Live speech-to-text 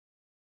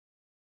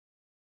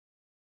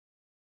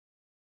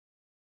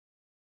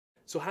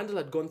So Handel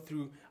had gone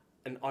through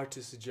an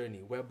artist's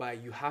journey whereby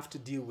you have to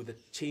deal with the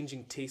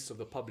changing tastes of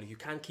the public. You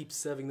can't keep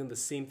serving them the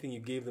same thing you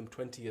gave them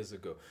 20 years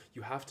ago.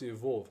 You have to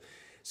evolve.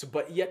 So,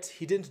 but yet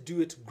he didn't do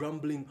it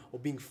grumbling or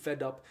being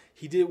fed up.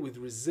 He did it with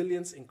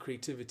resilience and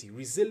creativity.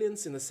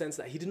 Resilience in the sense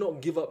that he did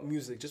not give up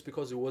music just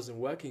because it wasn't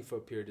working for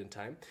a period in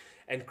time.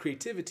 And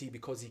creativity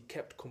because he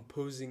kept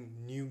composing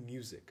new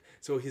music.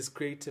 So his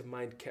creative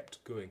mind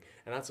kept going.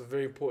 And that's a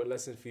very important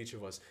lesson for each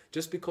of us.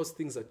 Just because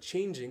things are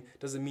changing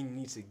doesn't mean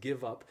you need to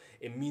give up.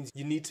 It means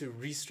you need to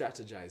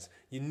re-strategize.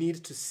 You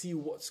need to see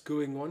what's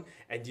going on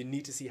and you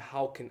need to see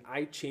how can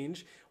I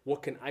change.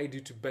 What can I do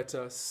to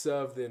better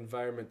serve the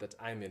environment that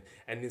I'm in?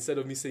 And instead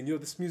of me saying, yo,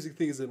 this music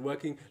thing isn't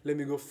working, let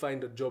me go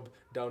find a job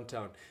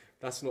downtown.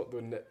 That's not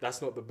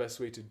the best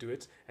way to do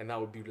it, and that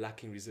would be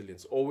lacking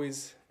resilience.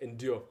 Always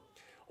endure.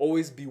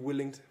 Always be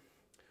willing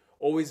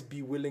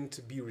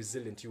to be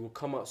resilient. You will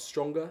come out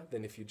stronger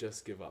than if you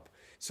just give up.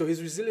 So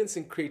his resilience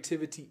and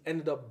creativity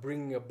ended up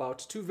bringing about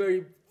two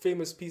very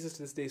famous pieces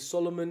to this day,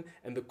 Solomon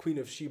and the Queen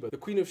of Sheba. The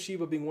Queen of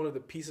Sheba being one of the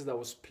pieces that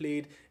was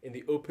played in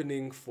the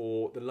opening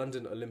for the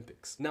London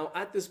Olympics. Now,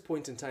 at this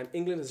point in time,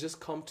 England has just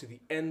come to the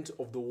end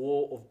of the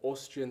War of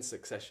Austrian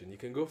Succession. You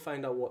can go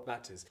find out what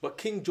that is. But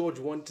King George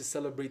wanted to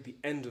celebrate the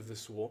end of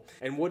this war.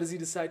 And what does he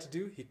decide to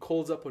do? He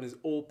calls up on his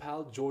old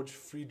pal, George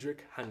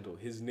Friedrich Handel,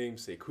 his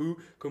namesake, who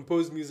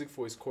composed music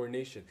for his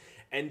coronation.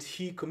 And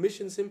he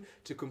commissions him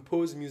to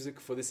compose music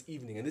for this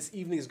evening. And this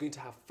evening is going to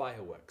have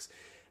fireworks.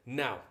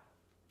 Now,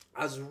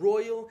 as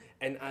royal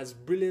and as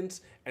brilliant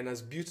and as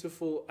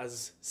beautiful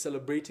as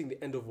celebrating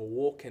the end of a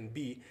war can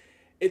be,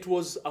 it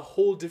was a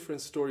whole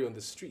different story on the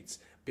streets,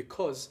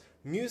 because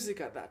music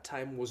at that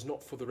time was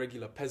not for the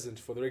regular peasant,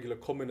 for the regular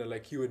commoner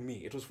like you and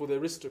me. It was for the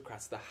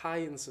aristocrats, the high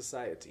in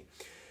society.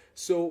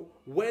 So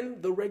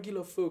when the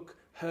regular folk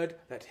heard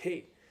that,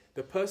 hey,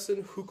 the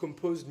person who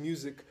composed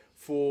music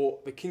for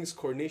the king's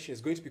coronation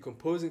is going to be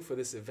composing for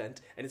this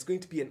event, and it's going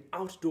to be an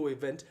outdoor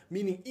event,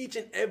 meaning each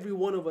and every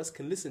one of us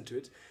can listen to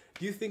it,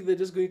 do you think they're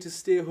just going to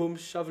stay home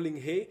shoveling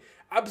hay?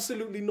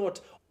 Absolutely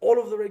not.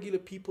 All of the regular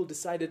people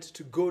decided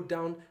to go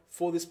down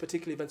for this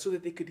particular event so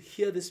that they could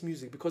hear this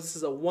music, because this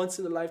is a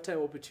once-in-a-lifetime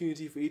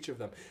opportunity for each of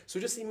them. So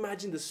just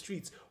imagine the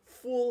streets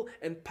full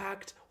and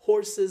packed,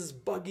 horses,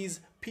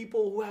 buggies,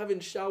 people who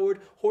haven't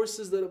showered,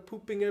 horses that are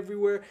pooping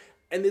everywhere,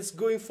 and it's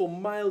going for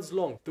miles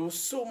long. There was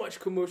so much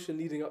commotion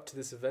leading up to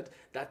this event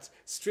that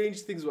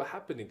strange things were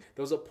happening.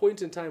 There was a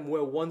point in time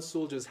where one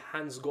soldier's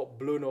hands got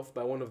blown off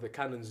by one of the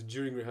cannons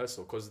during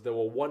rehearsal, because there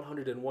were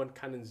 101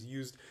 cannons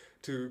used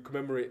to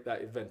commemorate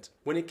that event.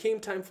 When it came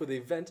time for the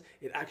event,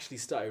 it actually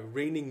started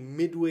raining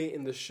midway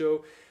in the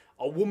show.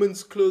 A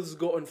woman's clothes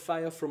got on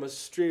fire from a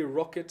stray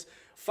rocket.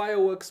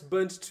 Fireworks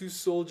burnt 2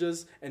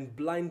 soldiers and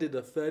blinded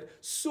a 3rd.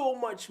 So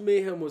much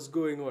mayhem was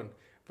going on.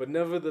 But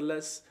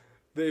nevertheless,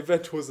 the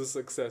event was a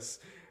success.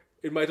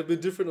 It might have been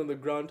different on the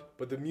ground,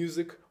 but the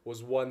music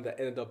was one that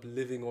ended up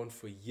living on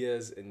for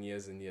years and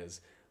years and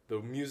years.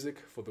 The music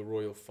for the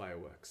royal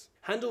fireworks.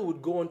 Handel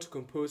would go on to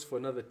compose for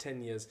another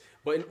 10 years,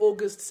 but in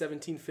August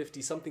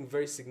 1750, something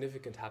very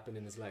significant happened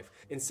in his life.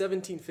 In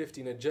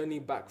 1750, in a journey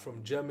back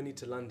from Germany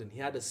to London, he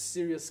had a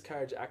serious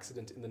carriage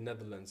accident in the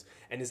Netherlands,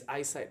 and his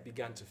eyesight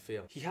began to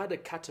fail. He had a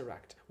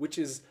cataract, which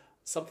is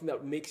something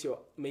that makes your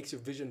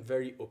vision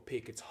very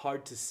opaque. It's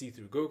hard to see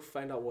through. Go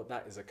find out what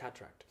that is, a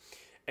cataract.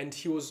 And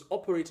he was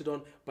operated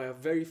on by a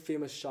very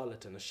famous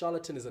charlatan. A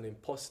charlatan is an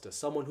imposter,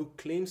 someone who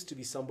claims to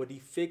be somebody,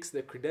 fakes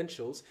their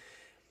credentials,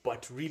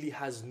 but really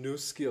has no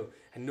skill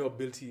and no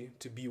ability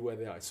to be where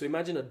they are. So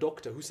imagine a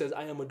doctor who says,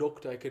 I am a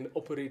doctor, I can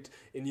operate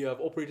in you,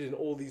 I've operated in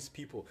all these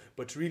people,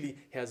 but really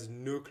he has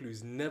no clue.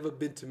 He's never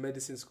been to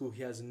medicine school,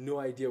 he has no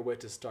idea where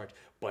to start.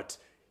 But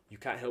you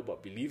can't help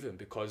but believe him,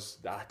 because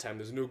at that time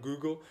there's no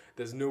Google,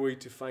 there's no way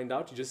to find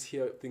out, you just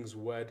hear things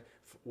word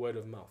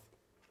of mouth.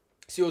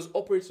 So he was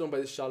operated on by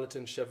this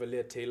charlatan,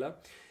 Chevalier Taylor,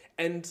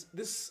 and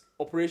this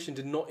operation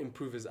did not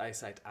improve his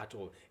eyesight at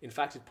all. In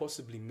fact, it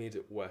possibly made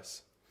it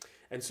worse.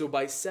 And so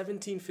by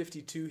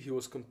 1752, he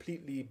was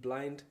completely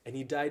blind, and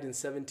he died in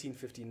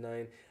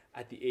 1759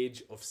 at the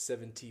age of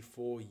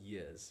 74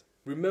 years.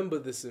 Remember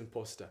this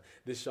imposter,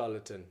 this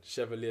charlatan,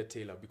 Chevalier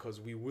Taylor,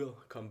 because we will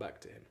come back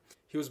to him.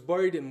 He was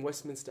buried in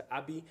Westminster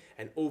Abbey,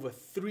 and over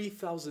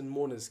 3,000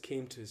 mourners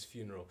came to his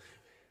funeral.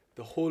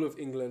 The whole of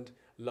England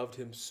loved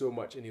him so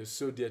much, and he was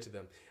so dear to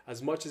them.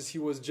 As much as he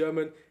was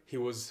German, he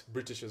was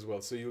British as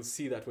well. So you'll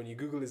see that when you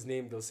Google his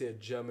name, they'll say a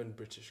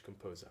German-British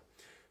composer.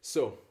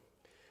 So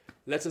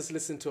let us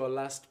listen to our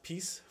last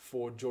piece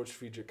for George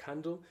Friedrich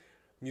Handel,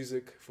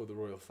 Music for the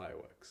Royal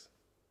Fireworks.